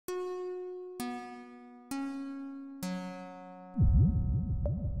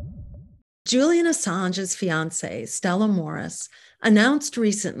Julian Assange's fiancée, Stella Morris, announced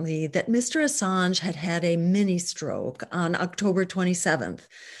recently that Mr. Assange had had a mini stroke on October 27th,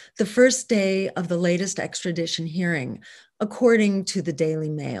 the first day of the latest extradition hearing, according to the Daily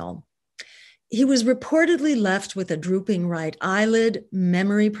Mail. He was reportedly left with a drooping right eyelid,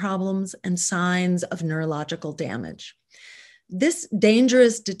 memory problems, and signs of neurological damage. This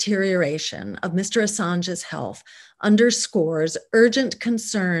dangerous deterioration of Mr. Assange's health underscores urgent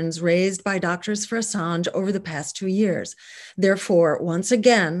concerns raised by Doctors for Assange over the past 2 years. Therefore, once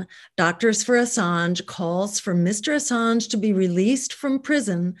again, Doctors for Assange calls for Mr. Assange to be released from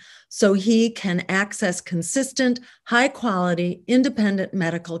prison so he can access consistent, high-quality, independent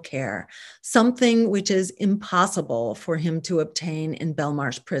medical care, something which is impossible for him to obtain in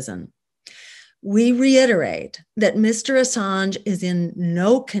Belmarsh prison. We reiterate that Mr. Assange is in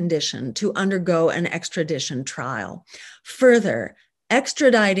no condition to undergo an extradition trial. Further,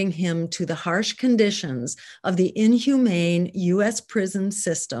 extraditing him to the harsh conditions of the inhumane U.S. prison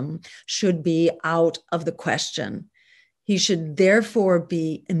system should be out of the question. He should therefore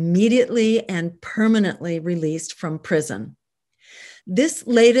be immediately and permanently released from prison. This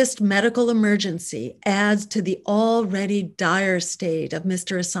latest medical emergency adds to the already dire state of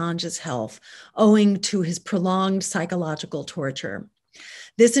Mr. Assange's health, owing to his prolonged psychological torture.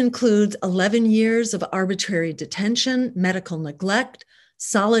 This includes 11 years of arbitrary detention, medical neglect,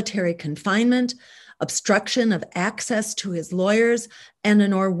 solitary confinement, obstruction of access to his lawyers, and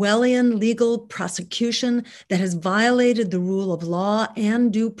an Orwellian legal prosecution that has violated the rule of law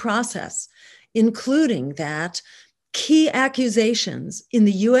and due process, including that key accusations in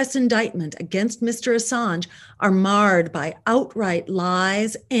the U.S. indictment against Mr. Assange are marred by outright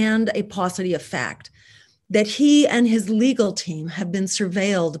lies and a paucity of fact, that he and his legal team have been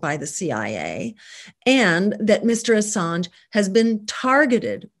surveilled by the CIA, and that Mr. Assange has been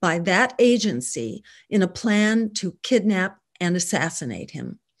targeted by that agency in a plan to kidnap and assassinate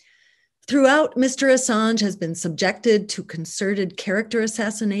him. Throughout, Mr. Assange has been subjected to concerted character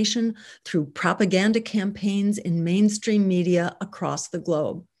assassination through propaganda campaigns in mainstream media across the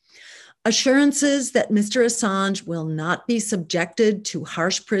globe. Assurances that Mr. Assange will not be subjected to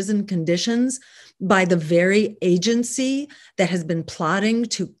harsh prison conditions by the very agency that has been plotting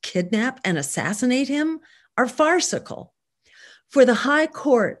to kidnap and assassinate him are farcical. For the High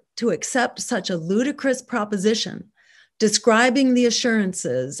Court to accept such a ludicrous proposition, describing the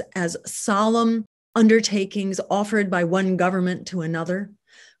assurances as solemn undertakings offered by one government to another,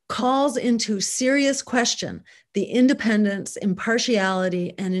 calls into serious question the independence,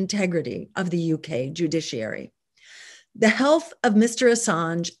 impartiality, and integrity of the UK judiciary. The health of Mr.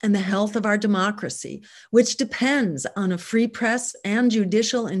 Assange and the health of our democracy, which depends on a free press and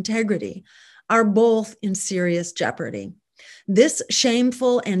judicial integrity, are both in serious jeopardy. This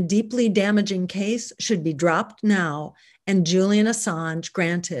shameful and deeply damaging case should be dropped now and Julian Assange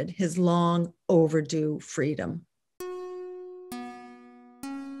granted his long overdue freedom.